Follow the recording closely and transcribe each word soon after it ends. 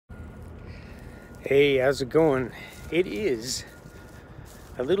Hey, how's it going? It is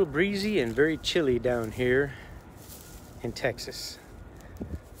a little breezy and very chilly down here in Texas.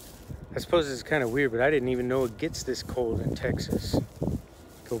 I suppose it's kind of weird, but I didn't even know it gets this cold in Texas.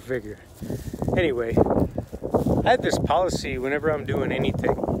 Go figure. Anyway, I have this policy whenever I'm doing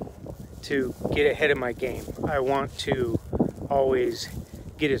anything to get ahead of my game. I want to always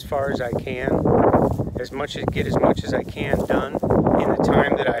get as far as I can, get as much as I can done in the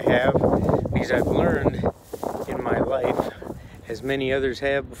time that I have, because I've learned in my life, as many others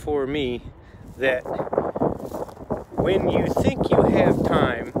have before me, that when you think you have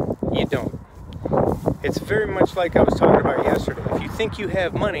time, you don't. It's very much like I was talking about yesterday. If you think you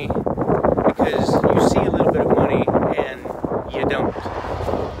have money because you see a little bit of money and you don't,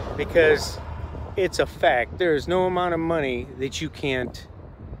 because it's a fact, there is no amount of money that you can't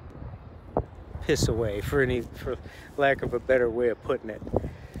piss away, for lack of a better way of putting it.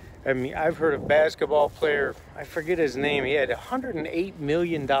 I mean, I've heard of a basketball player, I forget his name, he had $108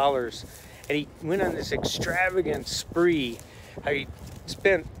 million, and he went on this extravagant spree. He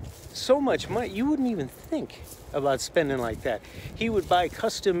spent so much money, you wouldn't even think about spending like that. He would buy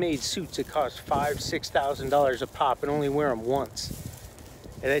custom-made suits that cost $5,000, $6,000 a pop and only wear them once.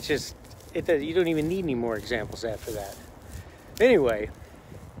 And that's just, you don't even need any more examples after that. Anyway,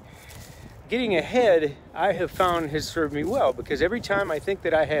 getting ahead, I have found, has served me well, because every time I think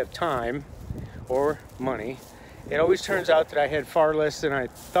that I have time or money, it always turns out that I had far less than I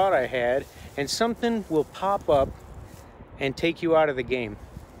thought I had, and something will pop up and take you out of the game.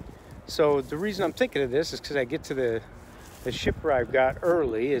 So the reason I'm thinking of this is because I get to the shipper I've got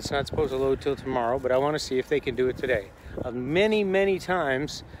early. It's not supposed to load till tomorrow, but I want to see if they can do it today. Many, many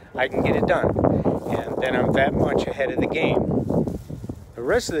times I can get it done, and then I'm that much ahead of the game. The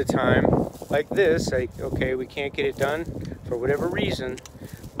rest of the time, like this, okay, we can't get it done for whatever reason,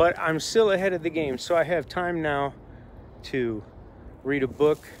 but I'm still ahead of the game, so I have time now to read a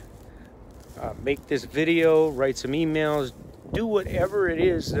book, make this video, write some emails, do whatever it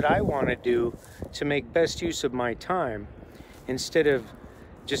is that I want to do to make best use of my time, instead of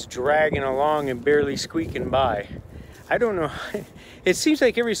just dragging along and barely squeaking by. I don't know. It seems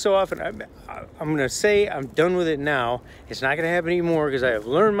like every so often I'm going to say I'm done with it now. It's not going to happen anymore because I have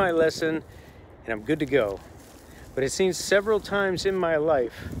learned my lesson and I'm good to go. But it seems several times in my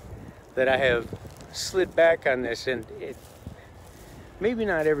life that I have slid back on this, and maybe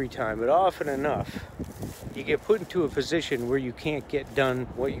not every time, but often enough, you get put into a position where you can't get done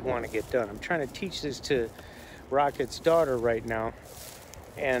what you want to get done. I'm trying to teach this to Rocket's daughter right now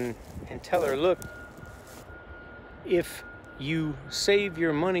and tell her, look, if you save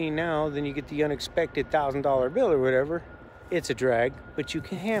your money now, then you get the unexpected $1,000 bill or whatever, it's a drag, but you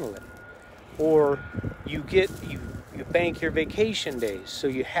can handle it. Or you bank your vacation days so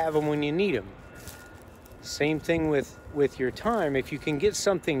you have them when you need them. Same thing with your time. If you can get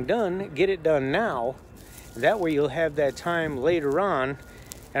something done, get it done now. That way you'll have that time later on.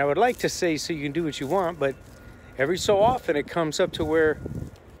 And I would like to say so you can do what you want, but every so often it comes up to where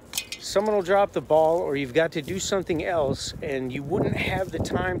someone will drop the ball, or you've got to do something else, and you wouldn't have the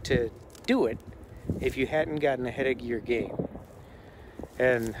time to do it if you hadn't gotten ahead of your game.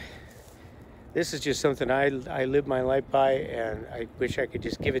 And this is just something I live my life by, and I wish I could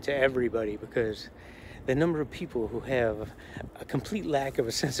just give it to everybody, because the number of people who have a complete lack of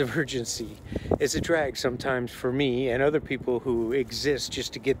a sense of urgency is a drag sometimes for me and other people who exist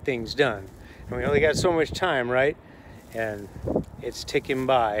just to get things done. And we only got so much time, right? And it's ticking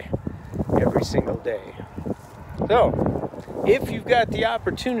by every single day. So, if you've got the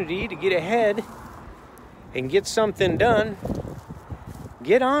opportunity to get ahead and get something done,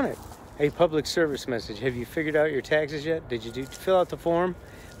 get on it. A public service message. Have you figured out your taxes yet? Did you fill out the form?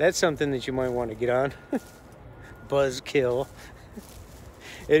 That's something that you might want to get on. Buzzkill.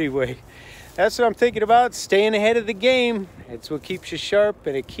 Anyway, that's what I'm thinking about. Staying ahead of the game. It's what keeps you sharp,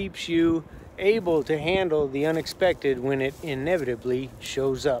 and it keeps you able to handle the unexpected when it inevitably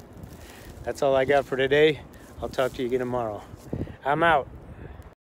shows up. That's all I got for today. I'll talk to you again tomorrow. I'm out.